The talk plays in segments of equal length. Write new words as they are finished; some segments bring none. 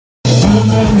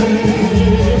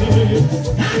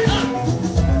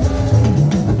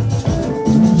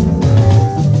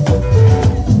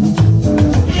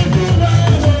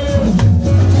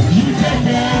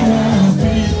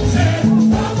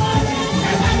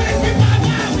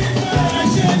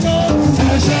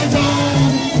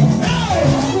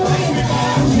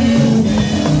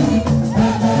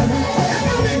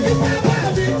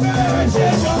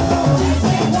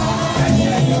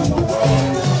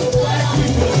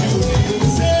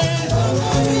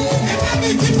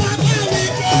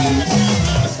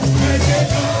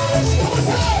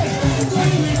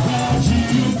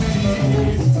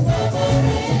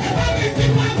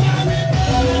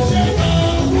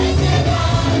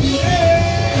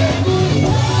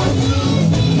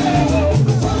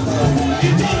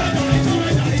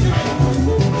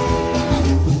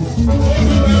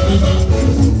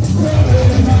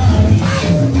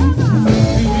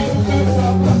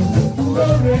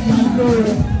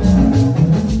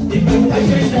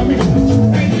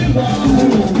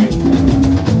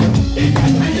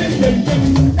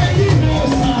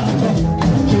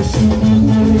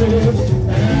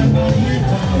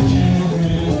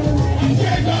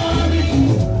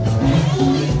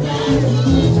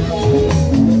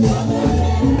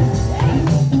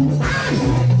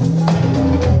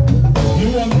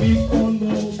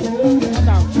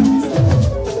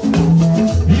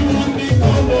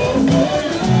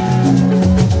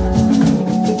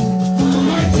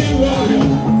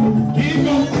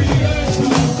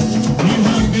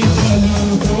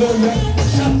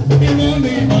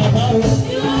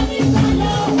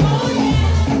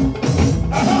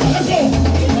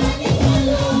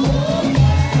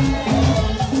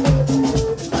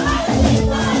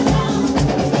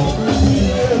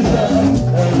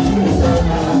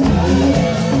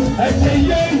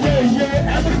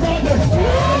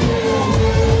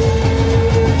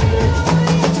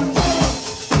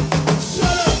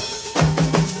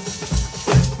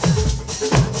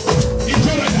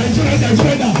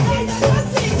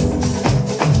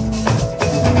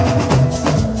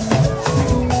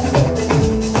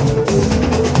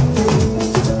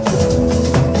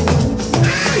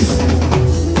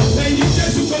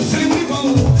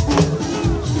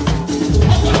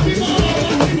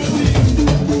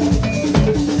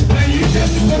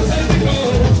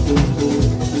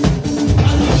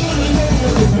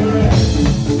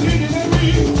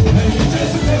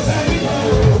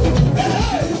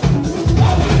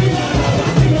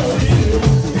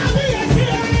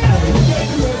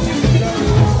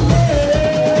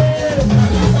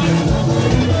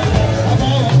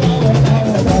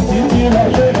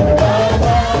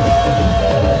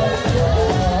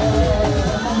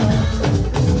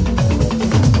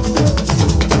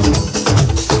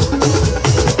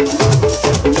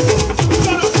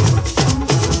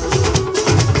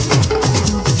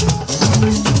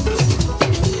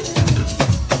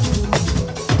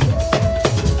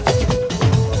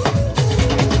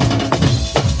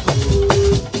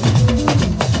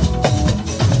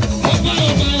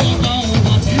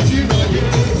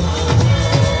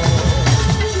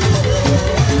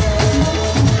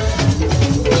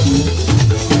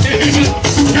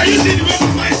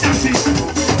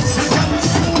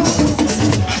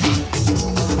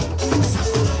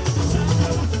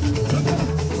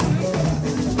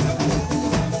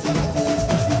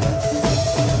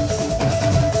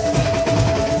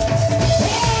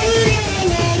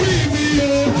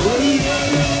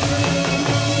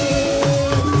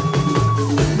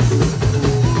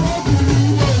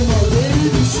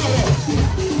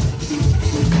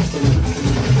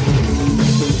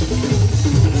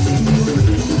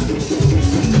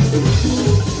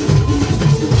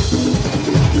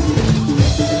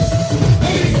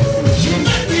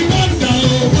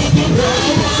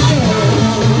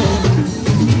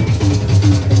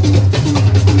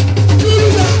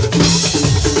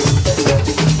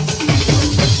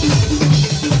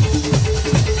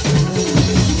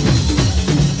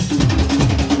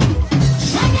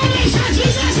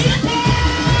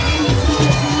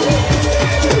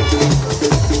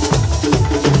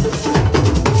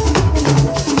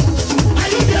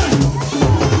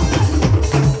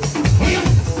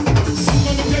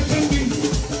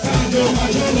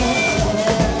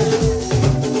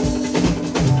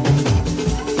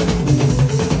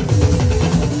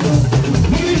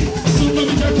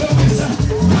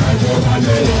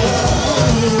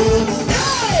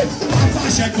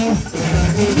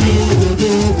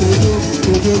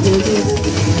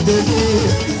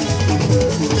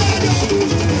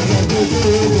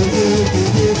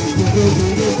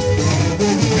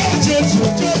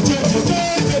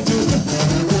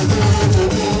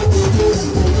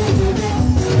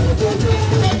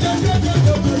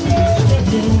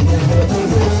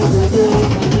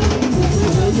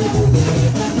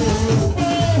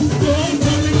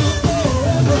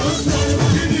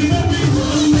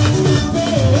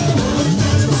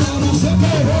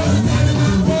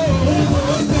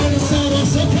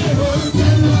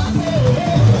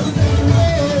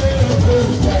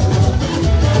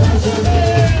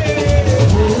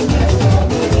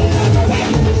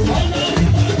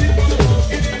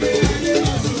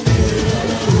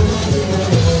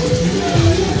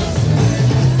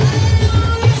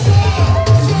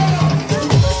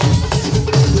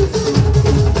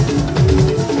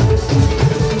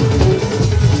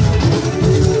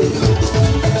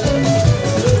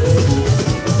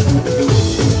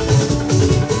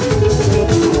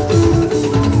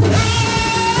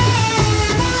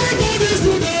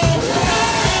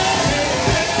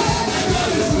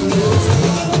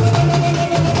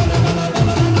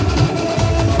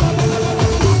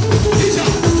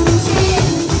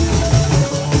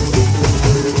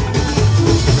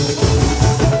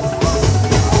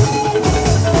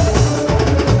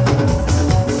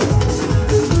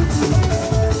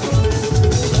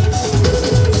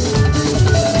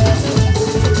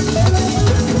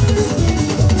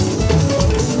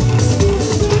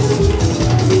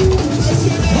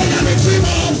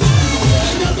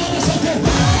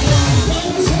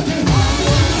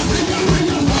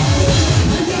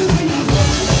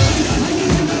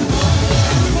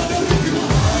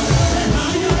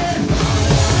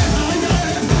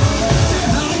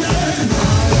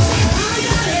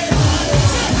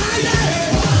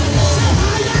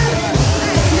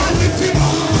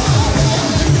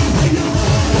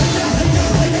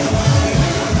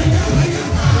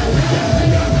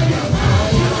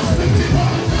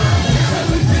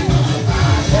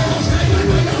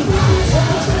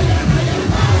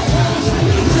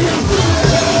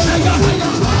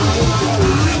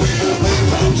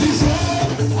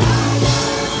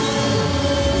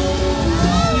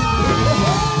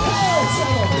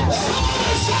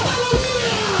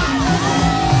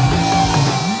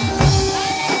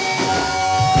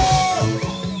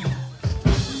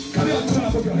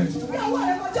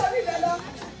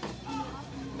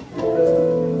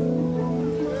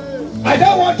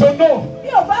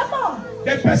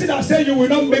will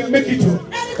not make it through.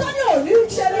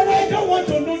 I don't want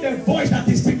to know the voice that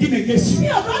is speaking against you.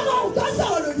 I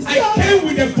came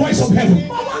with the voice of heaven.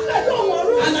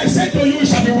 And I said to you, it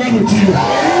shall be well with you.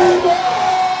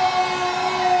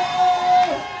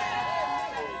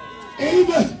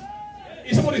 Amen.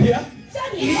 Is somebody here?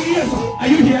 Yes. Are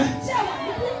you here?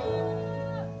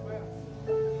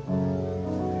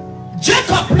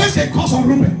 Jacob placed a curse on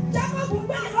Reuben.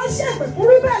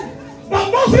 But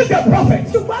Moses the prophet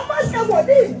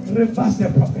reversed the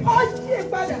prophet.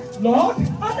 Lord,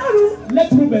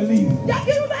 let Reuben live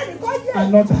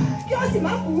and not die.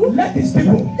 Let his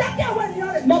people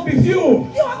not be few.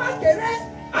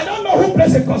 I don't know who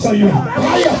placed a curse on you. I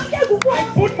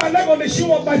put my leg on the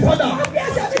shoe of my father,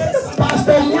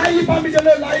 Pastor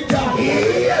Elijah,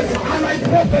 and I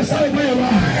prophesy over your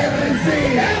life.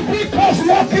 Every curse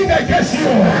working against you,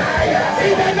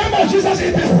 in the name of Jesus,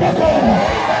 it is broken.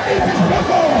 It is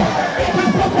broken. It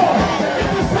is broken.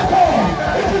 It is broken.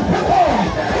 It is broken.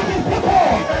 It is broken.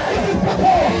 It is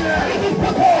broken. It is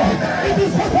broken. It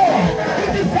is broken.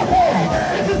 It is broken.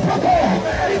 It is broken.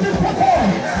 It is broken.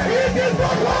 It is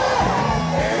broken.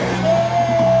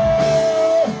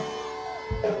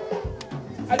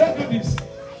 I don't do this.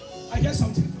 I get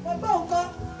something.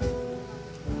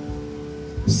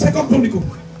 Second Chronicle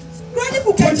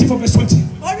 20 from verse 20.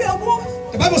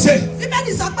 The Bible says,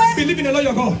 believe in the Lord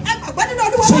your God,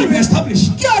 so you will establish.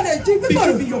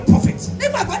 Believe in your prophet, so you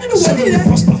will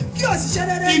prosper.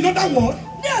 In other words,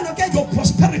 your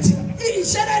prosperity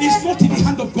is not in the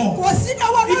hand of God. It's in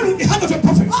the hand of your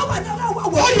prophet.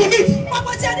 All you need,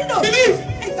 believe.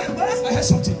 I heard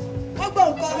something. The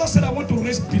Lord said, I want to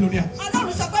raise billionaires.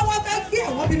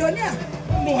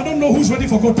 No, I don't know who's ready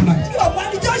for God tonight.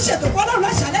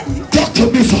 Talk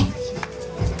to me, sir.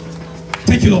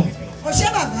 Thank you, Lord.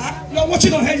 You are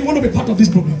watching on here, you want to be part of this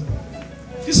program.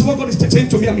 This is what God is saying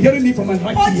to me. I'm hearing it from my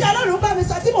right ear.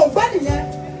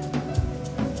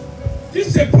 This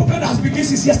is a program that has begun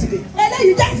since yesterday. A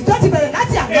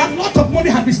lot of money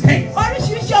has been spent.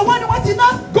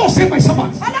 God save my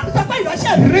servant.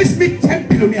 Raise me 10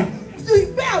 billionaires.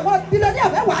 You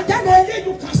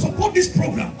can support this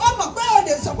program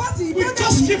with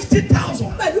just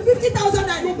 50,000.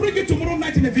 You bring it tomorrow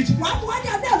night in a vigil. I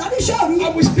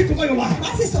will speak over your life.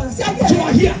 You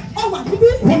are here.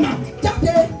 Run out.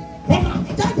 Run out.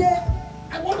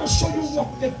 I want to show you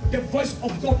what the voice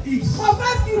of God is. Run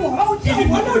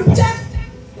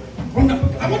out.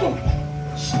 I want to.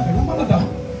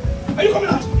 Are you coming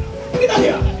out? Get out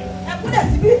here.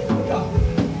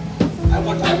 I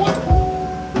want.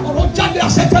 Jáde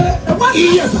àṣetẹ́lẹ̀.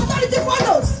 Yes.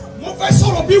 Mo fẹ́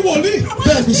sọ̀rọ̀ bí wòlíì.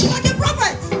 Bẹ́ẹ̀ ni sọ.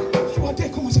 You are there,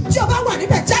 come on. Tí o bá wà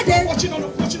níbẹ̀ jáde. Watching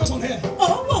us on here.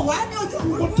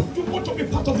 You want to be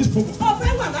part of this program.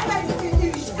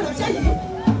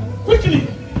 Quickly.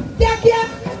 Kíákíá.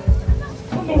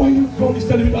 I don't know why God is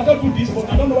telling me. I don't do this, but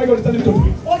I don't know why God is telling me to do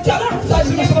it.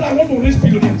 I want to raise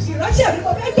billionaires. This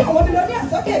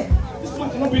man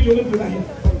cannot be the only billionaire here.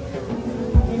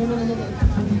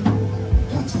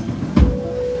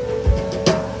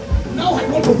 No. Now I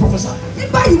want to prophesy.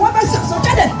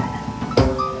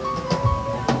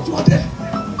 You are there.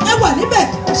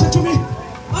 Listen to me.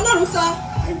 I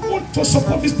want to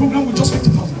support this program with just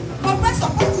 50,000.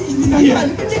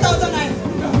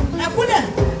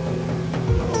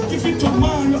 Give it to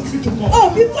man, give it to God.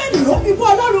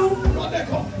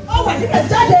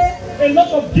 A lot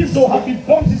of diesel have been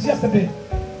bought since yesterday.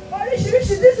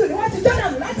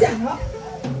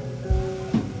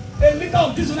 A liter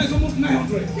of diesel is almost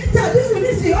 900. We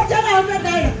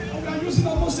are using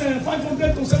almost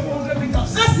 500 to 700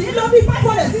 liters. You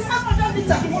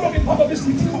want to be part of this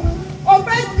meeting?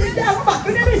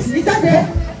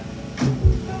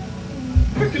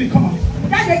 Quickly, come on. You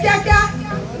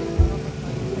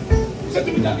said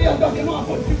to me that I cannot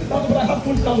afford 50,000, but I have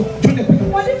 20,000. Join the people.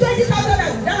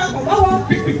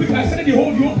 Quick. I said the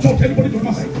whole church, everybody to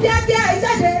my side.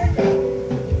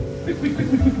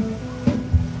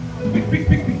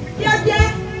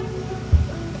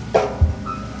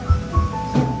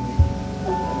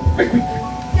 Quick. Quick.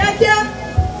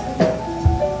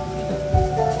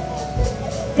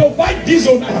 To buy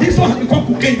diesel, now diesel has become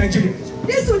cocaine in Nigeria.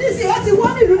 Diesel, what you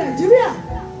want in Nigeria?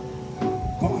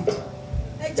 Come on.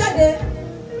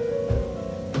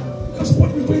 Because what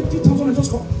we 20,000 and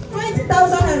just come.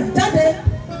 20,000 and Jade.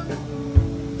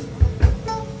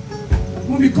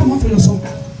 When we come out for your son,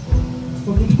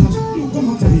 for 20,000, you come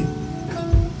out for him.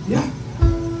 Yeah?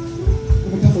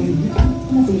 Come out for him.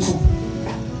 Come out for your son.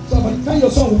 So by the time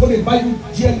your son will go to buy you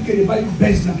GLK, they buy you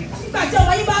Benz now.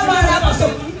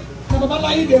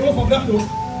 They roll for that though.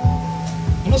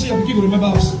 And also, you're beginning to remember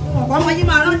us. Once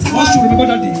you remember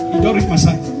that day, you don't read my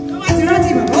side.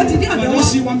 I don't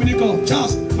see 1 minute call.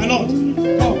 Charles, my Lord.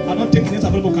 No, I'm not taking it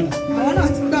available. Come.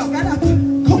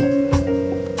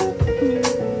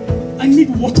 I need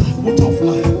water of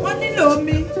life.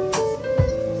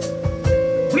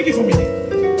 Bring it for me.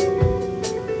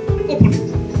 Open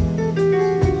it.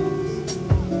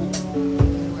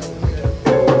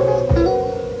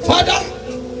 Father,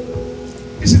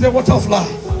 this is the water of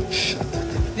life.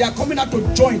 They are coming out to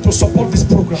join to support this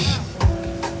program.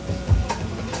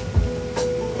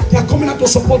 They are coming out to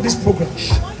support this program.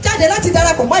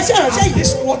 As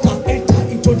this water enter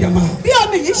into their mouth,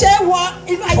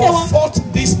 comfort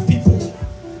these people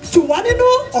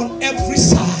on every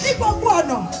side.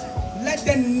 Let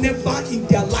them never in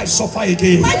their life suffer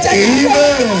again.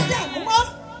 Amen.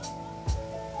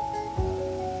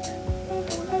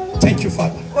 Thank you,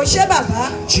 Father.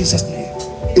 In Jesus' name.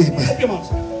 Amen. Open your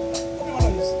mouth.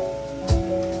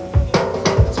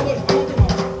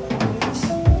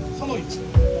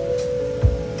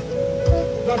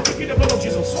 The blood of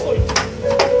Jesus, swallow it.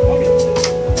 Okay.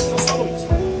 Now swallow it.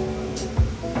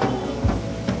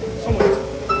 Swallow it.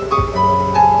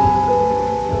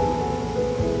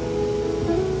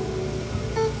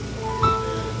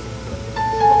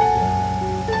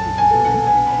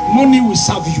 Money will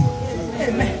serve you.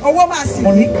 Amen.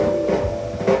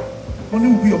 Money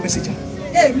will be your messenger.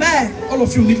 Amen. All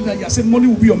of you need that. You say money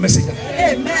will be your messenger.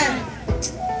 Amen.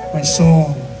 My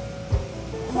son.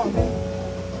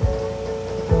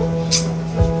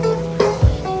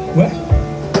 Well, I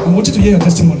want you to hear your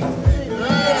testimony.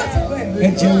 Amen.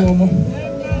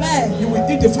 You will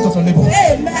eat the fruit of your labor.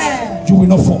 Amen. You will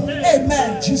not fall.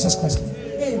 Amen. Jesus Christ.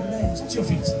 Amen. Sit your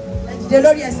feet.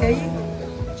 Your feet.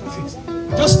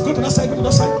 Just go to that side. Go to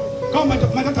that side. Come, my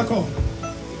daughter, come.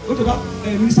 Go to that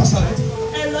minister's side.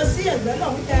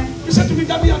 You said to me,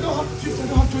 Daddy, I don't have 50, I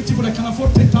don't have 20, but I can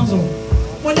afford 10,000.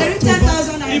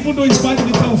 Even though it's 5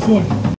 minutes, I can't afford.